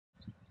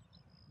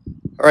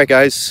All right,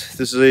 guys,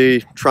 this is a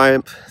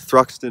Triumph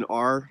Thruxton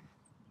R.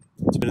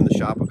 It's been in the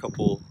shop a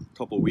couple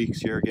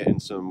weeks here, getting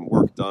some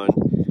work done,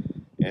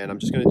 and I'm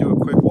just going to do a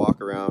quick walk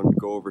around,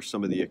 go over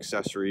some of the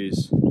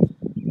accessories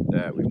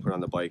that we put on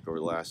the bike over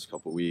the last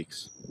couple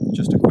weeks.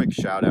 Just a quick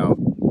shout out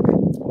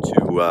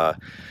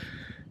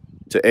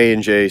to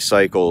A&J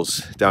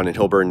Cycles down in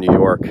Hillburn, New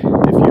York. If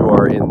you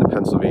are in the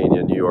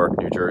Pennsylvania, New York,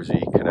 New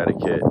Jersey,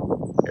 Connecticut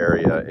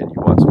area and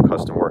you want some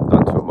custom work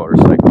done to a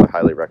motorcycle, I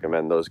highly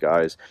recommend those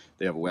guys.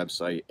 They have a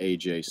website,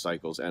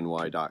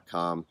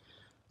 ajcyclesny.com.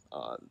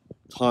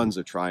 Tons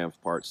of Triumph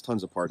parts,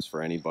 tons of parts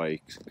for any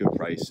bike, good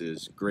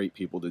prices, great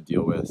people to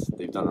deal with.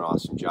 They've done an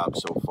awesome job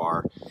so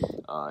far,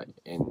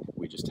 and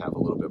we just have a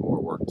little bit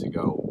more work to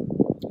go,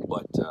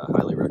 but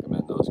highly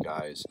recommend those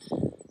guys.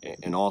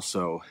 And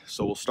also,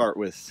 so we'll start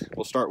with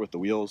the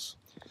wheels.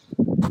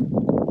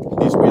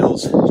 These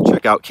wheels,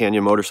 check out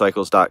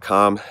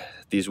canyonmotorcycles.com.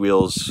 These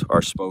wheels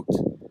are spoked,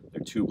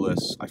 they're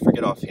tubeless. I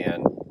forget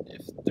offhand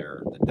if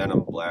they're the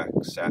denim black,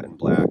 satin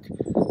black.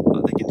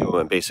 They can do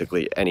them in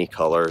basically any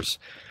colors.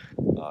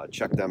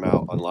 Check them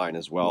out online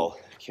as well,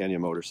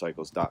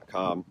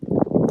 canyonmotorcycles.com.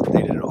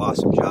 They did an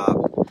awesome job.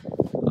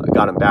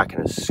 Got them back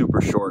in a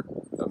super short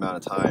amount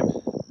of time.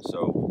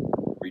 So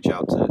reach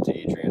out to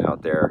Adrian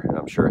out there, and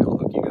I'm sure he'll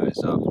hook you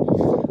guys up.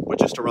 But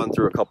just to run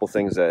through a couple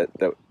things that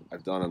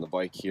I've done on the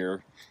bike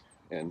here,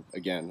 and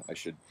again, I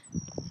should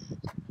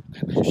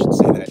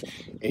say that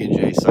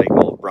A&J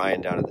Cycle,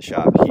 Brian down at the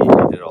shop, he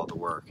did all the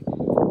work.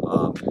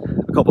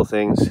 A couple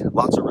things,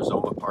 lots of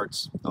Rizoma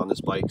parts on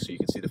this bike, so you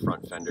can see the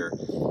front fender,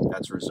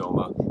 that's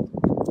Rizoma.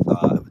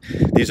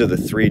 These are the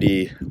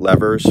 3D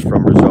levers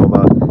from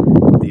Rizoma.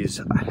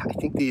 I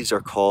think these are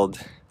called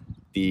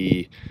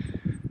the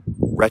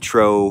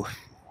retro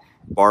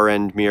bar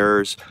end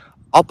mirrors.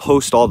 I'll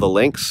post all the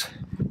links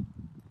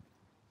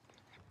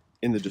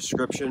in the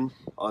description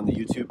on the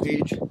YouTube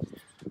page,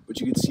 but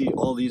you can see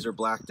all these are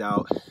blacked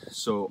out.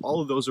 So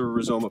all of those are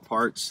Rizoma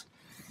parts,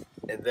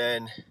 and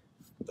then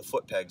the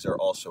foot pegs are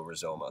also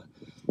Rizoma.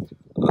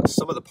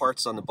 Some of the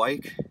parts on the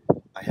bike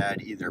I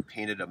had either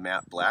painted a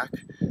matte black,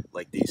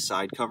 like these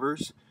side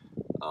covers,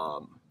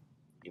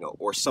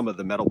 or some of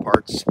the metal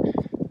parts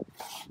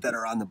that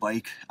are on the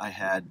bike I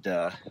had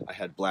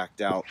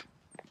blacked out,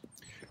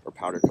 or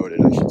powder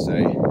coated, I should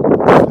say,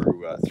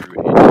 through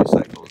A&J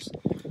Cycles.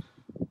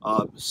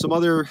 Some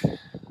other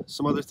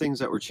things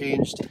that were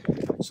changed.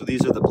 So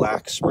these are the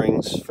black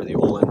springs for the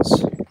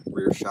Öhlins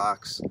rear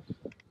shocks.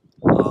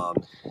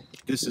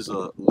 This is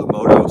a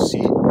Luimoto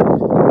seat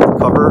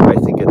cover. I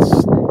think it's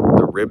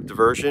the ribbed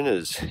version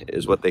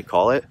is what they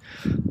call it.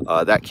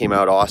 That came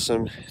out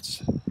awesome.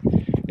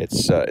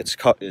 It's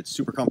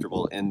super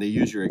comfortable, and they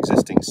use your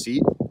existing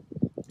seat,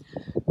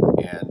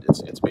 and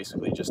it's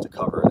basically just a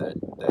cover that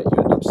you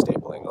end up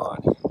stapling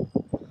on.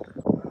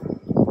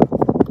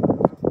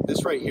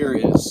 This right here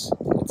it's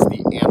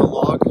the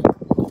analog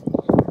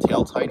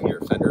tail tight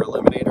here Fender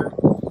eliminator.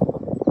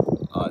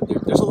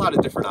 There's a lot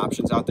of different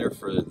options out there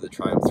for the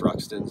Triumph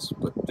Thruxtons,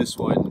 but this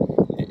one,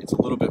 it's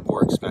a little bit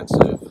more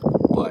expensive,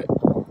 but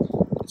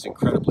it's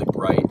incredibly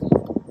bright,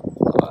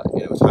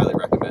 and it was highly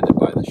recommended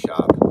by the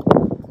shop.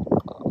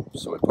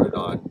 So I put it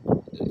on.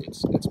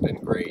 It's been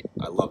great.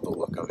 I love the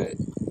look of it.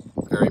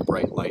 Very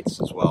bright lights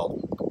as well.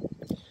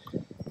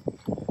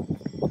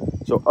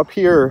 So up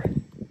here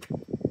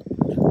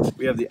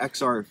we have the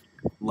XR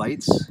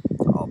lights.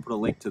 I'll put a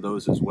link to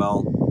those as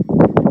well.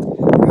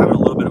 We're having a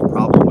little bit of a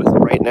problem with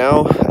them right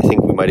now. I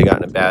think we might have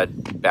gotten a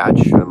bad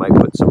batch. I might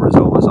put some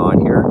Rizomas on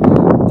here.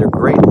 They're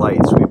great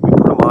lights. We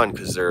put them on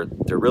because they're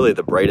really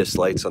the brightest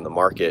lights on the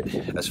market,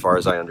 as far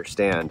as I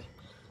understand.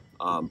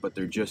 But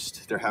they're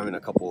having a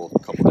couple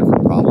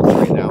different problems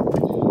right now.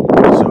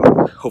 So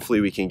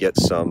hopefully we can get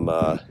some.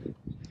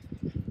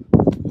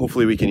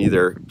 Hopefully we can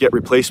either get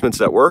replacements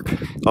that work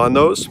on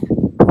those,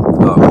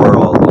 or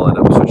I'll end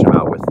up switching them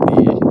out with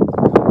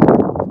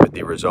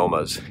the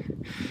Rizomas.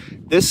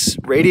 This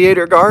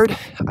radiator guard,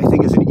 I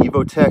think, is an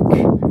Evotech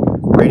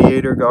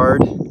radiator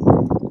guard.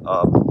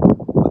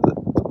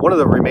 One of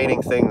the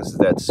remaining things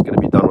that's going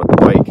to be done with the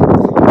bike,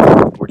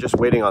 we're just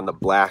waiting on the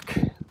black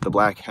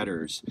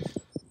headers,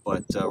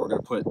 but we're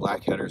going to put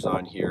black headers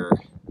on here,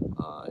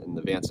 in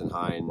the Vance &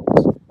 Hines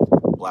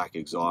black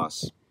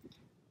exhaust.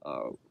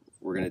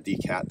 We're going to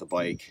decat the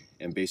bike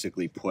and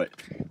basically put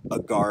a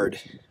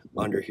guard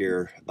under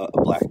here, a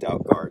blacked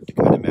out guard, to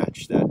kind of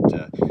match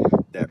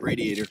that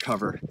radiator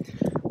cover.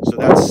 So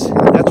that's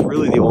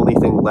really the only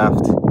thing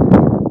left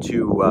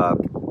to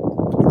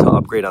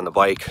upgrade on the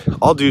bike.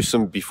 I'll do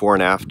some before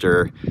and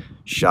after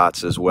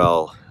shots as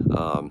well,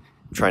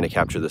 trying to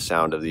capture the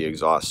sound of the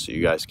exhaust so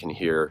you guys can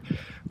hear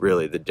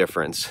really the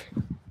difference.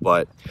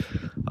 But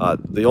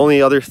the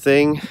only other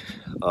thing,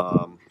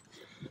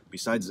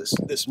 besides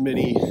this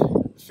mini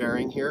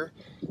fairing here,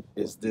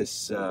 is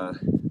this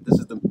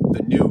is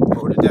the new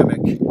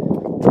Motodemic,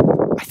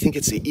 I think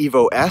it's the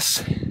Evo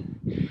S.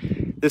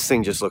 This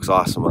thing just looks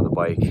awesome on the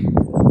bike.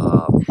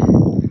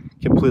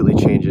 Completely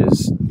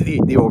changes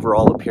the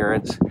overall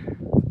appearance.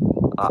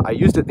 I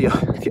used it the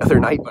other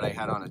night, but I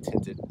had on a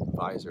tinted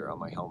visor on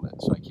my helmet,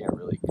 so I can't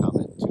really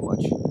comment too much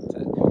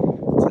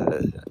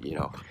to you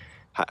know,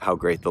 how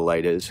great the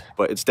light is,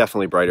 but it's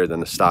definitely brighter than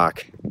the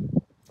stock.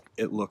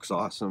 It looks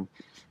awesome,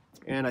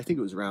 and I think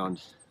it was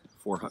around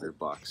 400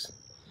 bucks.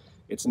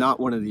 It's not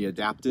one of the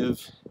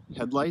adaptive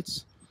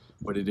headlights,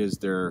 but it is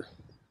their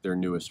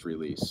newest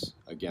release,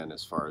 again,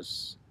 as far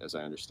as I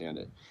understand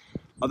it.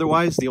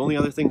 Otherwise, the only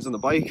other things on the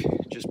bike,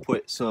 just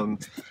put some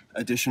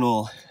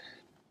additional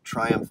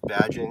Triumph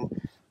badging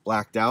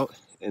blacked out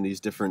in these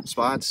different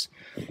spots.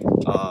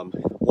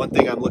 One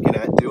thing I'm looking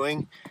at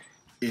doing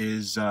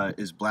is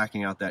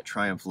blacking out that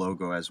Triumph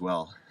logo as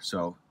well.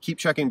 So keep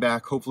checking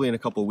back. Hopefully in a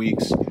couple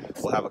weeks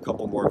we'll have a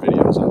couple more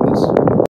videos on this.